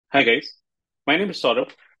Hi guys, my name is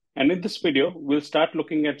Saurabh, and in this video, we'll start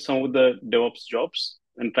looking at some of the DevOps jobs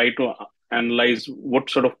and try to analyze what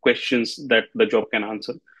sort of questions that the job can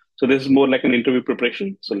answer. So this is more like an interview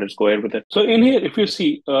preparation. So let's go ahead with it. So in here, if you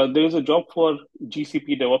see, there is a job for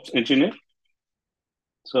GCP DevOps engineer.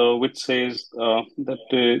 So which says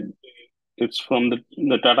that it's from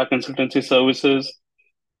the Tata Consultancy Services.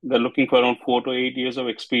 They're looking for around 4 to 8 years of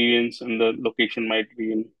experience, and the location might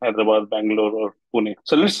be in Hyderabad, Bangalore, or Pune.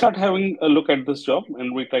 So let's start having a look at this job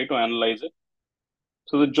and we try to analyze it.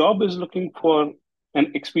 So the job is looking for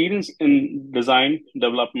an experience in design,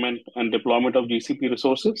 development, and deployment of GCP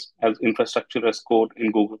resources as infrastructure as code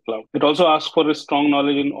in Google Cloud. It also asks for a strong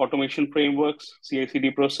knowledge in automation frameworks,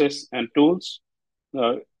 CI/CD process, and tools.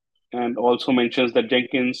 Uh, and also mentions that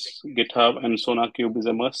Jenkins, GitHub, and SonarQube is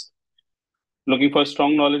a must. Looking for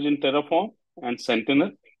strong knowledge in Terraform and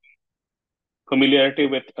Sentinel, familiarity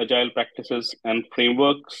with agile practices and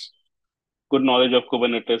frameworks, good knowledge of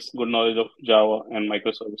Kubernetes, good knowledge of Java and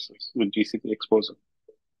microservices with GCP exposure.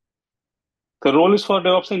 The role is for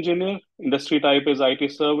DevOps engineer. Industry type is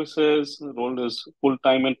IT services. Role is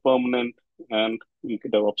full-time and permanent and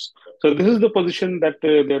DevOps. So this is the position that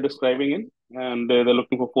they're describing in, and they're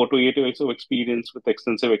looking for 4 to 8 years of experience with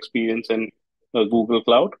extensive experience in Google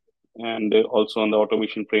Cloud and also on the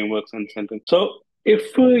automation frameworks and sentence. So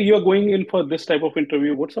if you're going in for this type of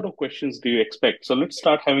interview, what sort of questions do you expect? So let's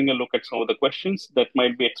start having a look at some of the questions that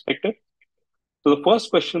might be expected. So the first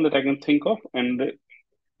question that I can think of, and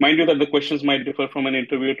mind you that the questions might differ from an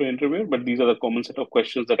interviewer to interviewer, but these are the common set of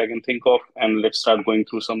questions that I can think of. And let's start going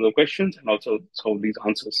through some of the questions and also some of these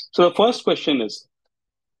answers. So the first question is,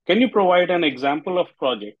 can you provide an example of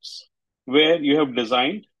projects where you have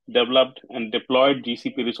designed, developed, and deployed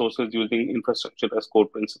GCP resources using infrastructure as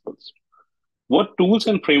code principles? What tools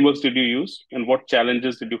and frameworks did you use, and what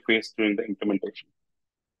challenges did you face during the implementation?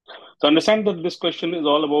 So understand that this question is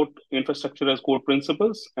all about infrastructure as code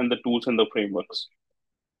principles and the tools and the frameworks.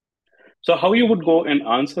 So how you would go and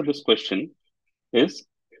answer this question is,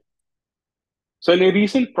 so in a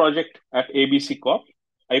recent project at ABC Corp,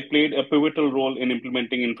 I played a pivotal role in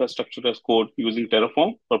implementing infrastructure as code using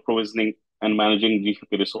Terraform for provisioning and managing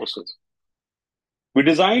GCP resources. We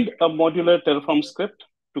designed a modular Terraform script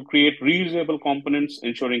to create reusable components,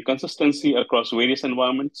 ensuring consistency across various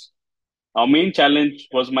environments. Our main challenge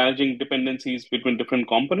was managing dependencies between different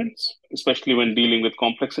components, especially when dealing with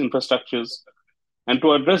complex infrastructures. And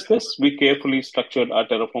to address this, we carefully structured our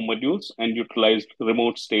Terraform modules and utilized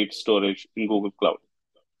remote state storage in Google Cloud.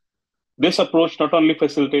 This approach not only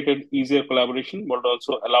facilitated easier collaboration, but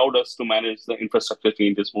also allowed us to manage the infrastructure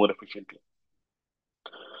changes more efficiently.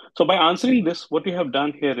 So by answering this, what you have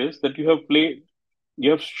done here is that you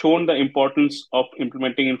have shown the importance of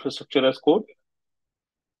implementing infrastructure as code.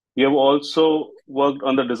 You have also worked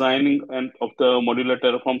on the designing and of the modular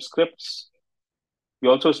Terraform scripts.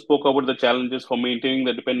 You also spoke about the challenges for maintaining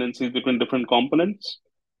the dependencies between different components.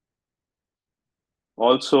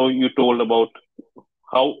 Also, you told about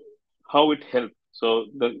how it helped. So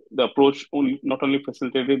the approach not only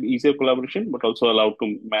facilitated easier collaboration, but also allowed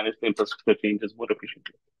to manage the infrastructure changes more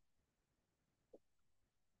efficiently.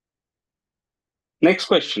 Next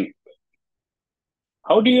question.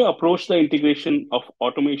 How do you approach the integration of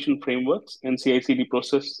automation frameworks and CI/CD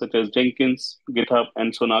process such as Jenkins, GitHub,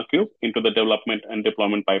 and SonarQube into the development and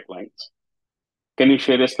deployment pipelines? Can you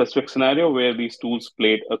share a specific scenario where these tools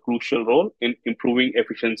played a crucial role in improving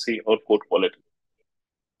efficiency or code quality?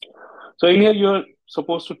 So in here, you're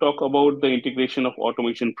supposed to talk about the integration of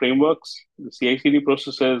automation frameworks, the CI/CD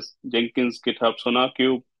processes, Jenkins, GitHub,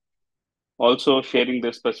 SonarQube, also sharing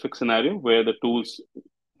the specific scenario where the tools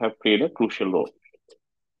have played a crucial role.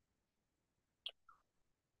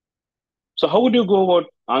 So how would you go about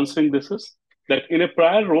answering this is that in a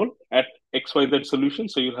prior role at XYZ solution,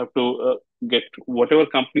 so you have to get whatever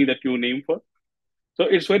company that you name for. So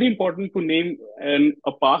it's very important to name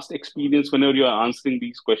a past experience whenever you are answering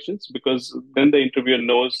these questions, because then the interviewer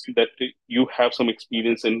knows that you have some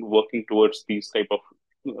experience in working towards these type of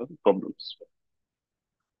problems.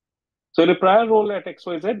 So in a prior role at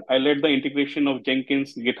XYZ, I led the integration of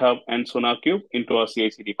Jenkins, GitHub, and SonarQube into our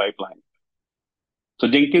CI/CD pipeline. So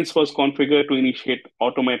Jenkins was configured to initiate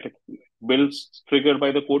automatic builds triggered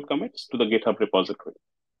by the code commits to the GitHub repository.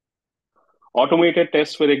 Automated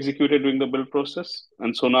tests were executed during the build process,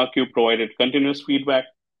 and SonarQube provided continuous feedback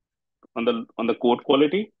on the code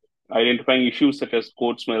quality, identifying issues such as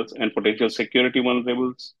code smells and potential security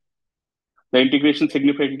vulnerabilities. The integration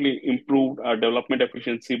significantly improved our development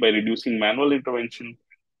efficiency by reducing manual intervention,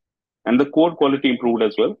 And the code quality improved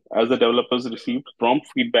as well, as the developers received prompt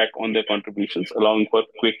feedback on their contributions, allowing for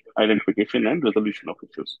quick identification and resolution of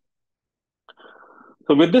issues.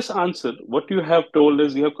 So, with this answer, what you have told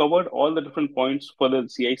is you have covered all the different points for the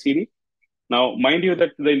CI/CD. Now, mind you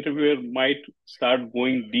that the interviewer might start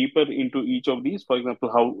going deeper into each of these. For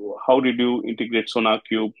example, how did you integrate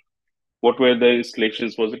SonarQube? What were the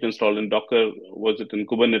installations? Was it installed in Docker? Was it in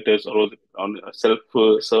Kubernetes, or was it on a self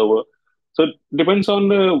server? So it depends on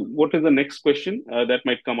what is the next question that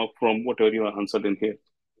might come up from whatever you have answered in here.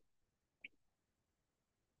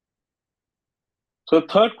 So the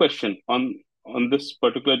third question on this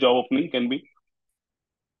particular job opening can be,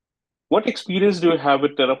 what experience do you have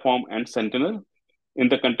with Terraform and Sentinel in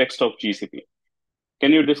the context of GCP?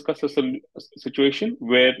 Can you discuss a situation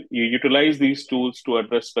where you utilize these tools to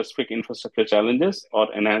address specific infrastructure challenges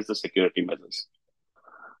or enhance the security measures?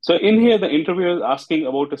 So in here, the interviewer is asking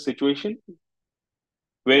about a situation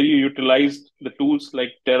where you utilized the tools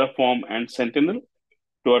like Terraform and Sentinel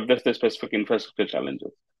to address the specific infrastructure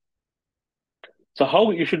challenges. So how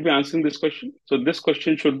you should be answering this question? So this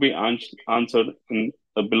question should be answered in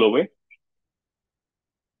the below way.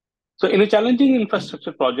 So in a challenging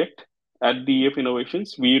infrastructure project at DEF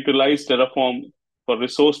Innovations, we utilized Terraform for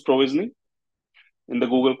resource provisioning in the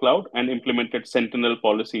Google Cloud and implemented Sentinel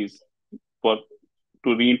policies for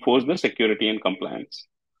to reinforce the security and compliance.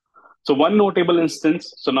 So one notable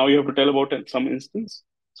instance, so now you have to tell about some instance.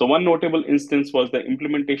 So one notable instance was the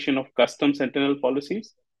implementation of custom Sentinel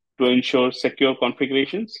policies to ensure secure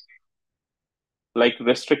configurations, like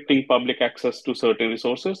restricting public access to certain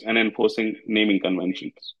resources and enforcing naming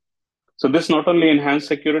conventions. So this not only enhanced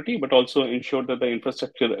security, but also ensured that the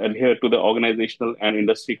infrastructure adhered to the organizational and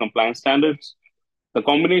industry compliance standards. The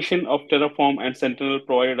combination of Terraform and Sentinel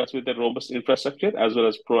provided us with a robust infrastructure as well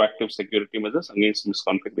as proactive security measures against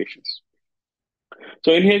misconfigurations.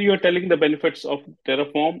 So in here, you are telling the benefits of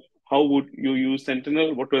Terraform. How would you use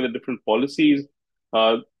Sentinel? What were the different policies,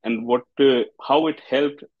 and how it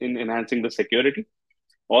helped in enhancing the security?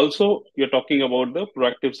 Also, you're talking about the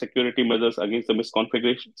proactive security measures against the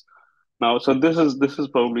misconfigurations. Now, so this is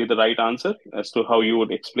probably the right answer as to how you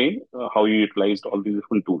would explain how you utilized all these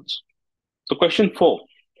different tools. So, question 4: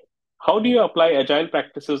 how do you apply agile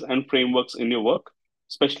practices and frameworks in your work,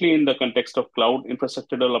 especially in the context of cloud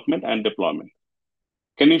infrastructure development and deployment?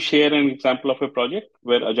 Can you share an example of a project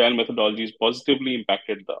where agile methodologies positively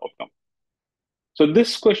impacted the outcome? So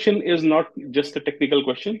this question is not just a technical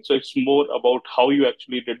question. So it's more about how you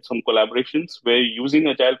actually did some collaborations where using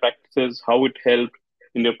agile practices, how it helped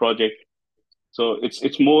in your project. So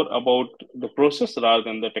it's more about the process rather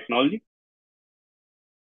than the technology.